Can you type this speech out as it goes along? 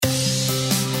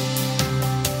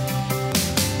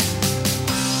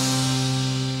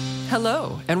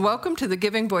Hello, and welcome to the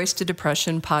Giving Voice to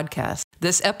Depression podcast.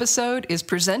 This episode is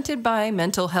presented by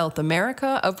Mental Health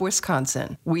America of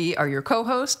Wisconsin. We are your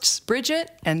co-hosts,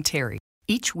 Bridget and Terry.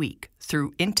 Each week,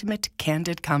 through intimate,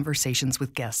 candid conversations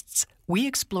with guests, we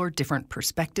explore different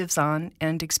perspectives on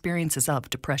and experiences of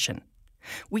depression.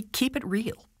 We keep it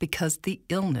real because the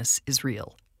illness is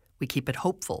real. We keep it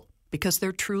hopeful because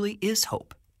there truly is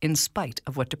hope, in spite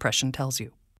of what depression tells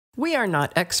you. We are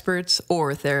not experts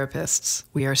or therapists.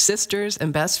 We are sisters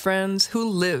and best friends who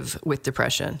live with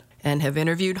depression and have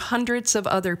interviewed hundreds of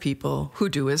other people who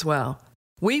do as well.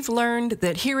 We've learned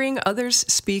that hearing others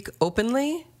speak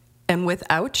openly and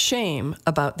without shame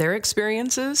about their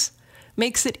experiences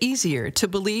makes it easier to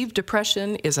believe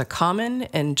depression is a common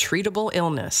and treatable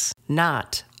illness,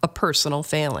 not a personal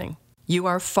failing. You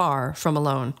are far from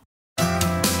alone.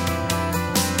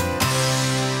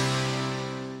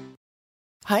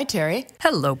 Hi, Terry.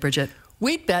 Hello, Bridget.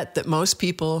 We'd bet that most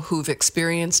people who've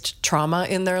experienced trauma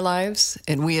in their lives,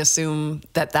 and we assume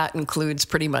that that includes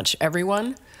pretty much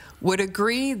everyone, would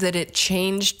agree that it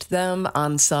changed them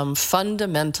on some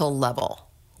fundamental level.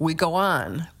 We go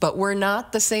on, but we're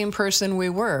not the same person we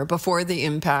were before the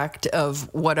impact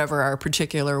of whatever our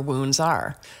particular wounds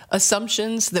are.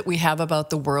 Assumptions that we have about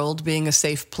the world being a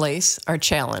safe place are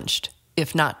challenged,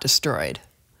 if not destroyed.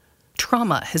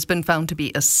 Trauma has been found to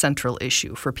be a central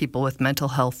issue for people with mental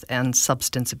health and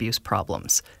substance abuse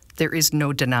problems. There is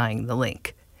no denying the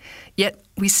link. Yet,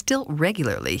 we still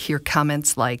regularly hear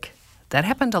comments like, "That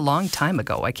happened a long time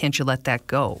ago, why can't you let that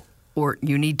go?" Or,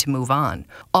 "You need to move on,"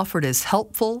 offered as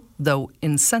helpful, though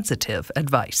insensitive,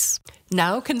 advice.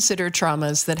 Now consider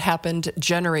traumas that happened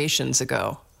generations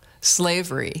ago.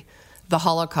 Slavery, the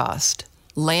Holocaust,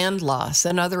 land loss,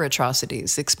 and other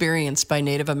atrocities experienced by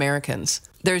Native Americans.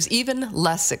 There's even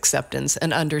less acceptance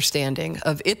and understanding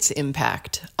of its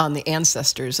impact on the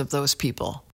ancestors of those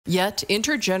people. Yet,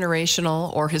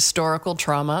 intergenerational or historical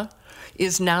trauma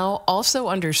is now also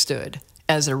understood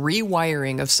as a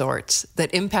rewiring of sorts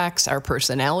that impacts our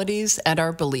personalities and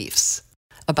our beliefs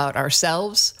about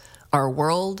ourselves, our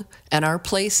world, and our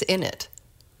place in it.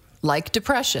 Like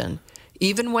depression,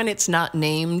 even when it's not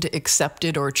named,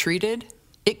 accepted, or treated,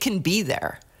 it can be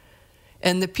there.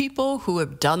 And the people who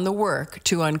have done the work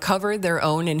to uncover their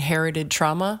own inherited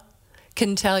trauma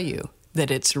can tell you that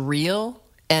it's real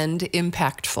and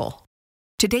impactful.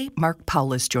 Today, Mark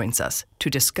Powless joins us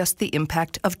to discuss the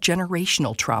impact of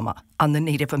generational trauma on the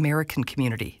Native American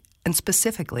community, and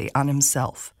specifically on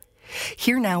himself.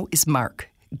 Here now is Mark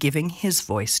giving his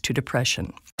voice to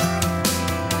depression.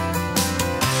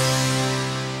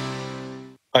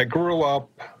 I grew up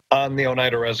on the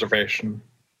Oneida Reservation,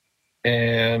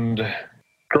 and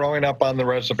growing up on the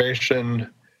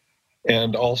reservation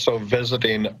and also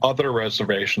visiting other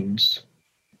reservations,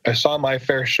 I saw my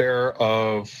fair share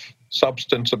of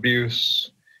substance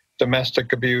abuse,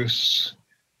 domestic abuse,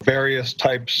 various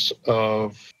types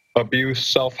of abuse,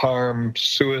 self-harm,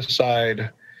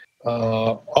 suicide,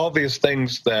 all these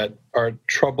things that are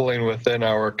troubling within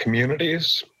our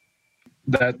communities.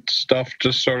 That stuff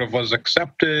just sort of was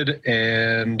accepted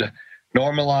and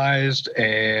normalized,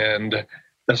 and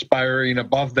aspiring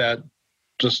above that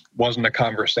just wasn't a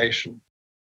conversation.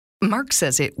 Mark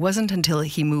says it wasn't until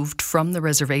he moved from the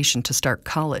reservation to start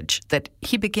college that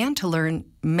he began to learn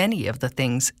many of the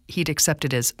things he'd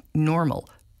accepted as normal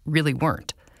really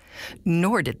weren't,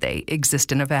 nor did they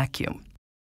exist in a vacuum.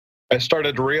 I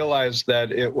started to realize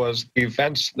that it was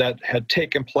events that had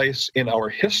taken place in our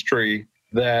history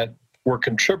that were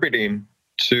contributing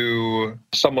to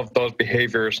some of those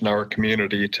behaviors in our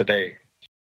community today.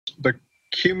 The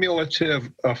cumulative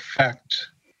effect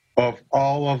of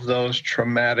all of those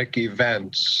traumatic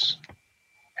events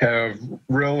have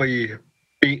really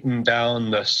beaten down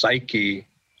the psyche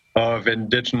of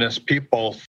Indigenous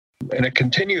people, and it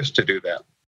continues to do that.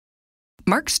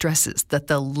 Mark stresses that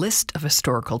the list of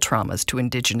historical traumas to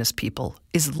Indigenous people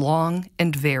is long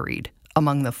and varied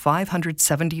among the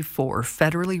 574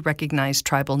 federally recognized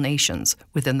tribal nations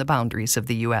within the boundaries of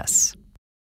the U.S.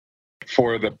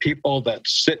 For the people that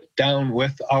sit down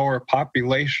with our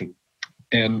population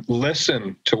and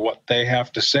listen to what they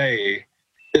have to say,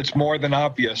 it's more than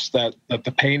obvious that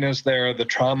the pain is there, the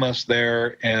trauma is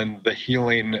there, and the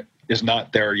healing is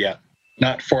not there yet,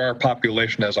 not for our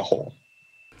population as a whole.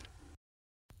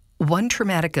 One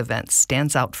traumatic event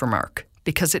stands out for Mark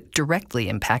because it directly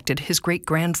impacted his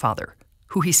great-grandfather,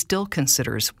 who he still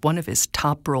considers one of his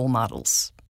top role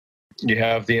models. You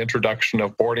have the introduction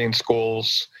of boarding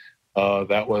schools.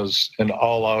 That was an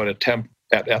all-out attempt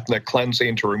at ethnic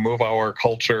cleansing to remove our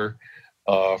culture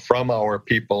from our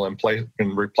people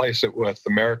and replace it with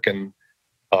American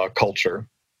culture.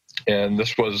 And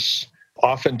this was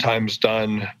oftentimes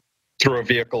done through a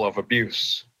vehicle of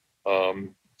abuse,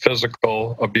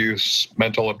 physical abuse,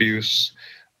 mental abuse,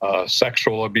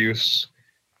 sexual abuse.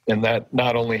 And that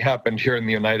not only happened here in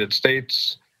the United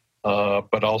States,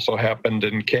 but also happened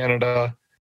in Canada.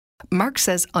 Mark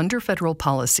says under federal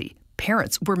policy,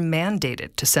 parents were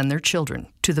mandated to send their children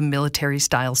to the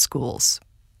military-style schools.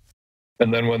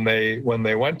 And then when they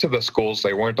went to the schools,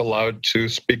 they weren't allowed to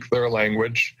speak their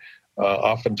language.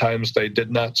 Oftentimes they did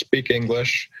not speak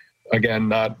English. Again,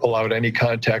 not allowed any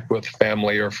contact with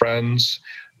family or friends,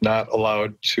 not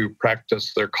allowed to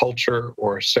practice their culture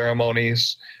or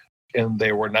ceremonies, and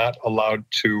they were not allowed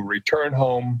to return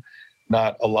home,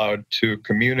 not allowed to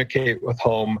communicate with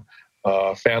home.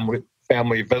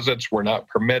 Family visits were not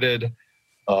permitted.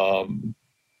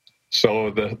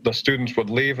 So the students would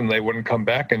leave and they wouldn't come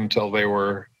back until they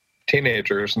were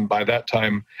teenagers. And by that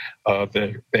time,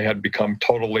 they had become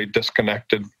totally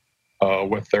disconnected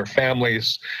with their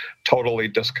families, totally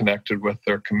disconnected with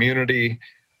their community.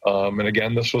 And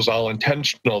again, this was all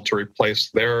intentional to replace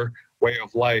their way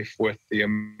of life with the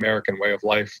American way of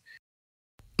life.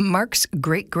 Mark's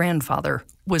great-grandfather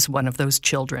was one of those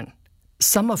children,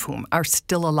 some of whom are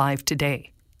still alive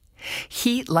today.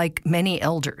 He, like many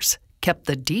elders, kept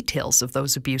the details of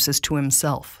those abuses to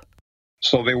himself.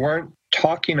 So they weren't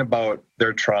talking about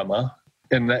their trauma.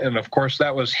 And of course,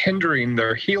 that was hindering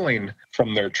their healing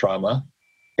from their trauma.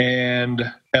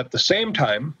 And at the same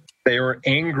time, they were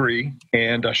angry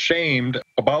and ashamed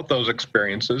about those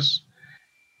experiences.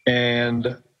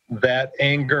 And that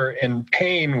anger and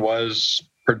pain was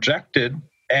projected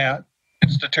at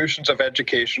institutions of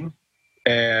education,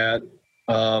 at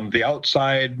the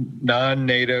outside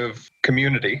non-Native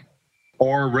community,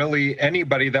 or really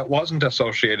anybody that wasn't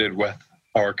associated with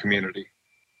our community.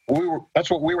 That's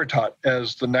what we were taught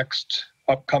as the next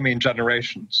upcoming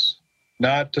generations,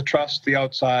 not to trust the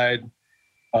outside,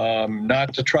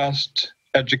 not to trust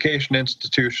education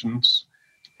institutions.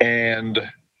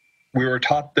 And we were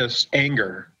taught this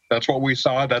anger. That's what we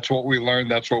saw, that's what we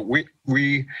learned, that's what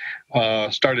we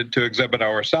started to exhibit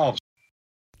ourselves.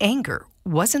 Anger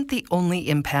wasn't the only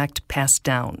impact passed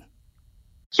down.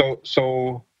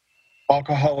 So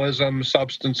alcoholism,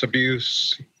 substance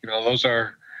abuse, those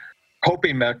are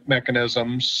coping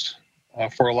mechanisms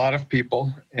for a lot of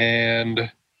people.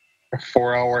 And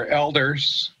for our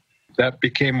elders, that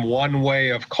became one way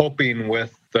of coping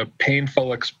with the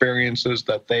painful experiences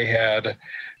that they had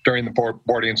during the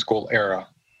boarding school era.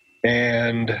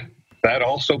 And that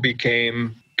also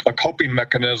became a coping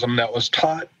mechanism that was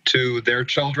taught to their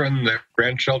children, their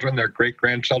grandchildren, their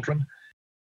great-grandchildren.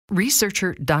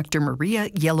 Researcher Dr. Maria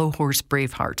Yellowhorse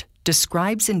Braveheart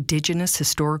describes Indigenous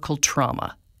historical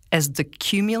trauma as the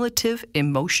cumulative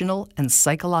emotional and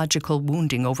psychological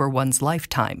wounding over one's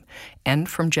lifetime and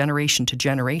from generation to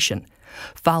generation,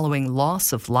 following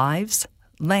loss of lives,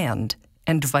 land,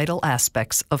 and vital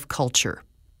aspects of culture.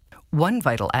 One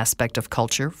vital aspect of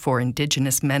culture for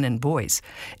Indigenous men and boys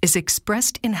is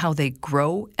expressed in how they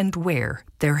grow and wear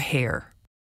their hair.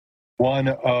 One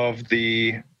of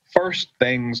the first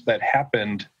things that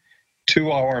happened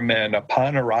to our men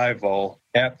upon arrival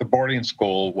at the boarding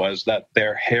school was that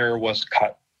their hair was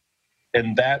cut.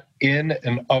 And that in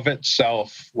and of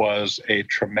itself was a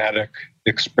traumatic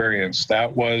experience.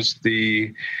 That was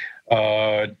the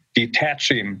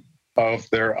detaching of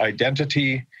their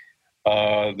identity,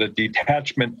 the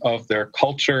detachment of their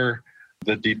culture,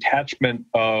 the detachment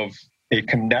of a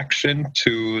connection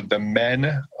to the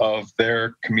men of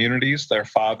their communities, their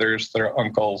fathers, their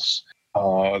uncles,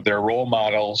 their role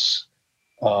models.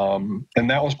 And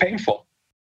that was painful.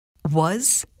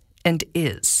 Was and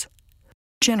is.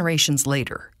 Generations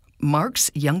later, Mark's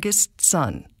youngest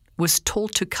son was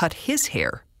told to cut his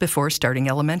hair before starting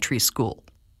elementary school.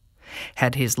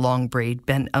 Had his long braid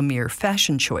been a mere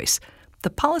fashion choice,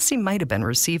 the policy might have been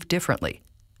received differently.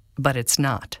 But it's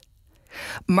not.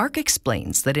 Mark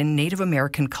explains that in Native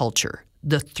American culture,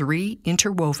 the 3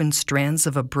 interwoven strands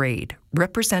of a braid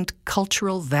represent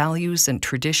cultural values and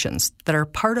traditions that are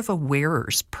part of a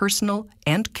wearer's personal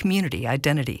and community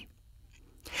identity.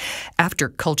 After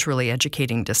culturally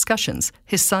educating discussions,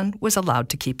 his son was allowed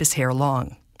to keep his hair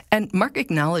long. And Mark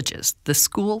acknowledges the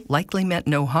school likely meant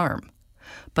no harm.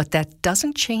 But that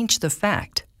doesn't change the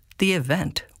fact the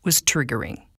event was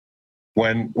triggering.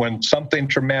 When something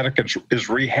traumatic is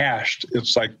rehashed,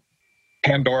 it's like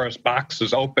Pandora's box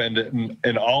is opened,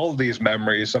 and all of these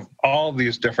memories of all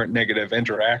these different negative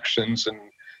interactions and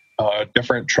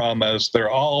different traumas, they're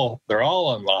all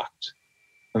unlocked,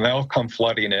 and they'll come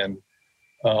flooding in.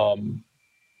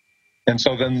 And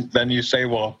so then you say,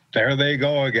 well, there they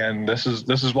go again. This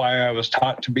is why I was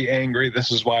taught to be angry.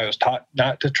 This is why I was taught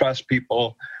not to trust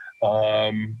people.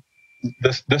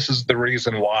 This is the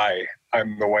reason why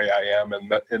I'm the way I am,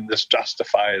 and this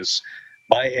justifies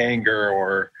my anger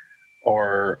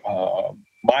or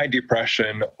my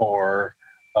depression or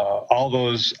all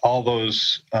those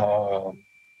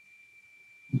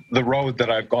the road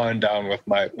that I've gone down with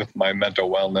my mental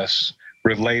wellness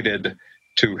related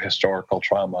to historical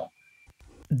trauma.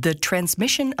 The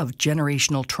transmission of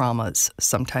generational traumas,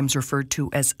 sometimes referred to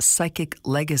as psychic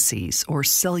legacies or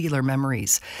cellular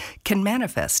memories, can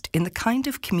manifest in the kind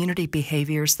of community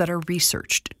behaviors that are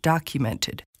researched,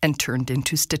 documented, and turned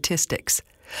into statistics.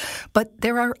 But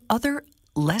there are other,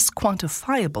 less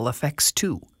quantifiable effects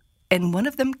too, and one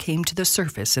of them came to the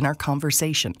surface in our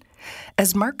conversation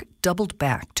as Mark doubled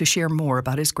back to share more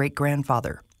about his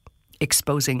great-grandfather,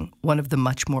 exposing one of the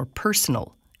much more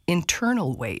personal,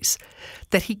 internal ways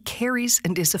that he carries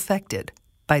and is affected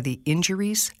by the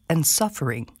injuries and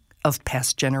suffering of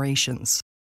past generations.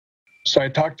 So I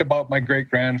talked about my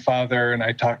great-grandfather, and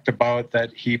I talked about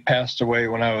that he passed away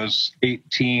when I was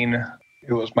 18.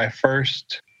 It was my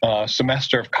first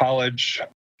semester of college,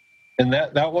 and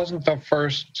that wasn't the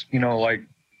first,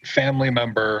 family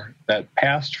member that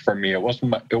passed for me. It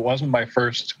wasn't my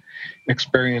first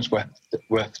experience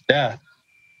with death.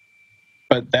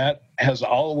 But that has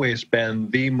always been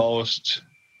the most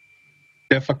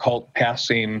difficult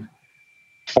passing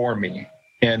for me.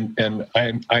 And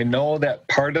I know that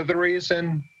part of the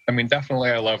reason,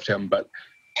 definitely I loved him, but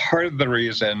part of the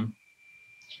reason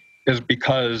is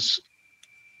because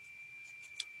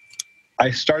I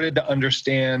started to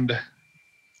understand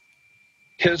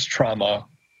his trauma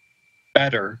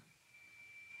better.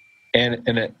 And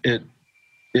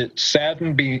it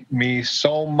saddened me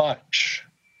so much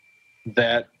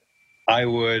that I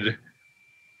would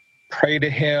pray to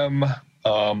him.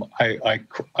 I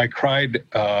cried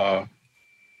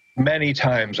many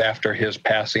times after his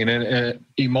passing, and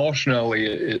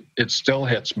emotionally it still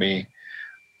hits me.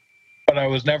 But I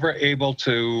was never able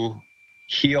to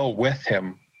heal with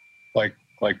him, like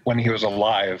when he was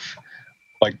alive.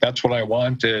 Like that's what I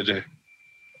wanted.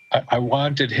 I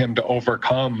wanted him to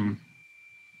overcome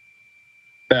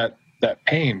that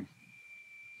pain.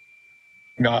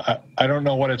 I don't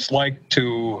know what it's like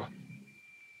to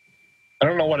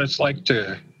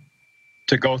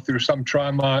go through some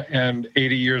trauma and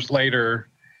 80 years later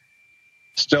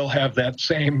still have that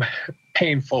same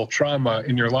painful trauma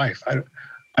in your life. I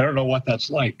don't know what that's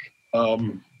like.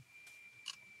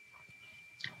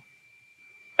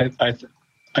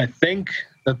 I think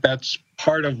that's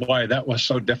part of why that was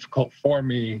so difficult for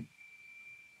me.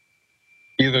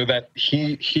 Either that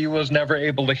he was never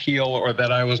able to heal, or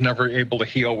that I was never able to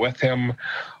heal with him,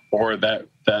 or that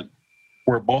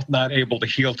we're both not able to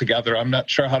heal together. I'm not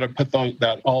sure how to put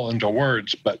that all into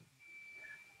words, but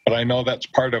I know that's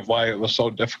part of why it was so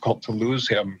difficult to lose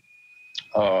him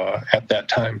at that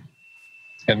time.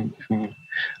 And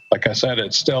like I said,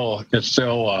 it still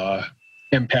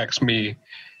impacts me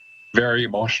very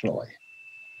emotionally.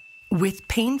 With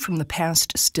pain from the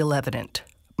past still evident,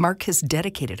 Mark has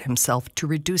dedicated himself to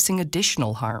reducing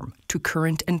additional harm to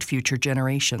current and future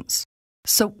generations.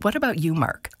 So what about you,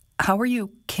 Mark? How are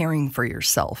you caring for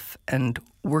yourself and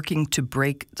working to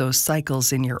break those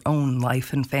cycles in your own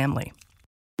life and family?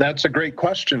 That's a great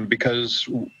question, because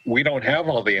we don't have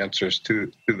all the answers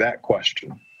to that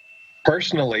question.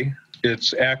 Personally,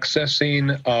 it's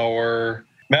accessing our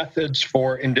methods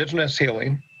for Indigenous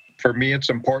healing. For me, it's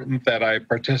important that I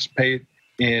participate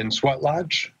in Sweat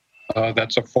Lodge.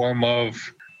 That's a form of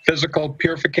physical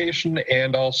purification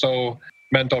and also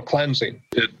mental cleansing.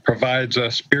 It provides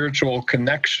a spiritual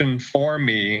connection for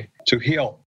me to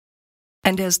heal.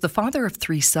 And as the father of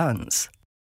 3 sons,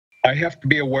 I have to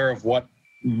be aware of what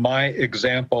my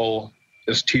example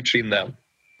is teaching them.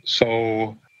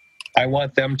 So I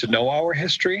want them to know our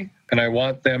history, and I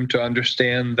want them to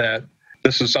understand that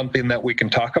this is something that we can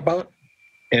talk about,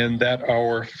 and that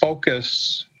our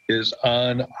focus is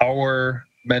on our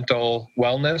mental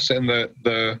wellness and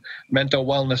the mental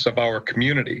wellness of our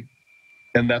community.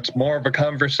 And that's more of a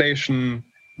conversation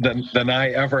than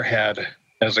I ever had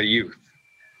as a youth.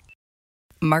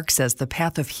 Mark says the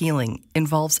path of healing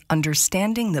involves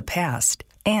understanding the past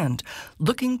and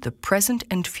looking the present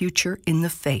and future in the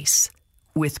face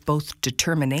with both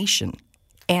determination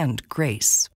and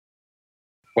grace.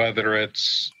 Whether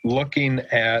it's looking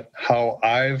at how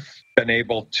I've been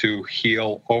able to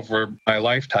heal over my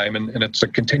lifetime, and it's a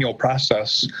continual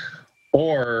process,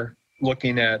 or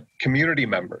looking at community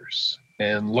members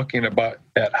and looking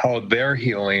at how they're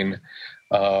healing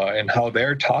and how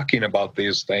they're talking about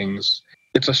these things.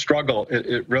 It's a struggle.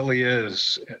 It really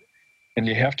is. And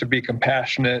you have to be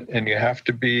compassionate, and you have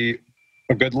to be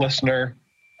a good listener,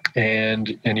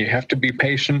 and you have to be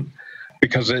patient,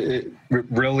 because it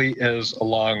really is a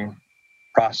long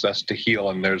process to heal.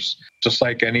 And there's, just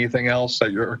like anything else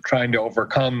that you're trying to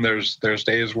overcome, there's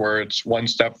days where it's one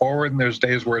step forward and there's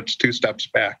days where it's two steps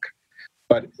back.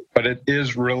 But it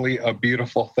is really a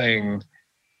beautiful thing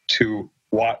to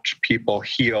watch people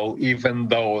heal, even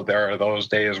though there are those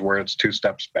days where it's two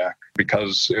steps back,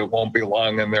 because it won't be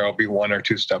long and there'll be one or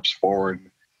two steps forward.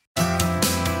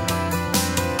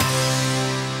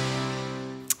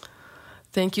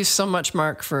 Thank you so much,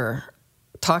 Mark, for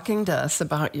talking to us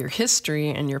about your history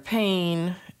and your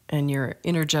pain and your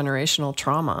intergenerational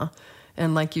trauma.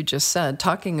 And like you just said,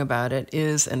 talking about it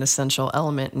is an essential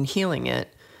element in healing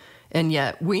it. And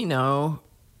yet we know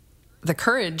the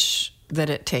courage that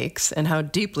it takes and how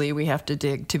deeply we have to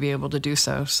dig to be able to do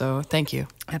so. So thank you.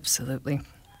 Absolutely.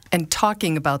 And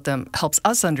talking about them helps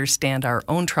us understand our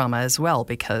own trauma as well,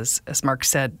 because, as Mark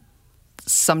said,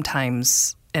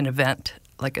 sometimes an event,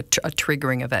 like a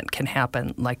triggering event, can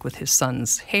happen, like with his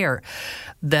son's hair,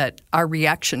 that our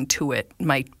reaction to it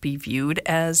might be viewed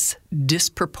as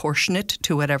disproportionate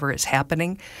to whatever is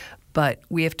happening. But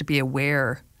we have to be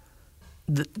aware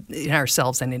in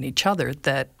ourselves and in each other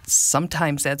that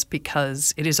sometimes that's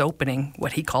because it is opening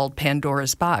what he called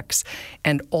Pandora's box,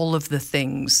 and all of the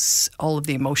things, all of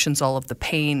the emotions, all of the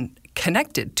pain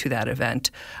connected to that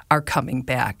event are coming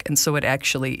back. And so it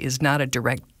actually is not a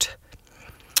direct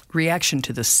reaction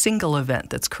to the single event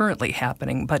that's currently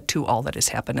happening, but to all that has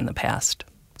happened in the past.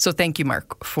 So thank you,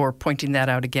 Mark, for pointing that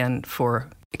out again, for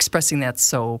expressing that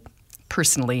so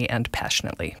personally and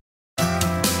passionately.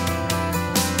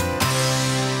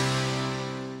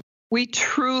 We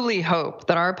truly hope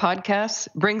that our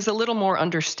podcast brings a little more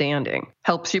understanding,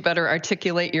 helps you better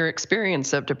articulate your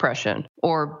experience of depression,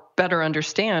 or better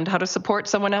understand how to support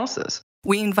someone else's.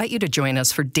 We invite you to join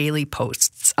us for daily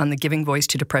posts on the Giving Voice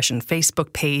to Depression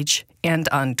Facebook page and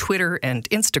on Twitter and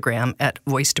Instagram at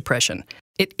Voice Depression.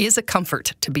 It is a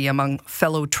comfort to be among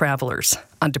fellow travelers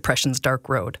on depression's dark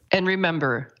road. And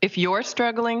remember, if you're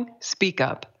struggling, speak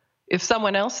up. If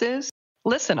someone else is,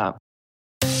 listen up.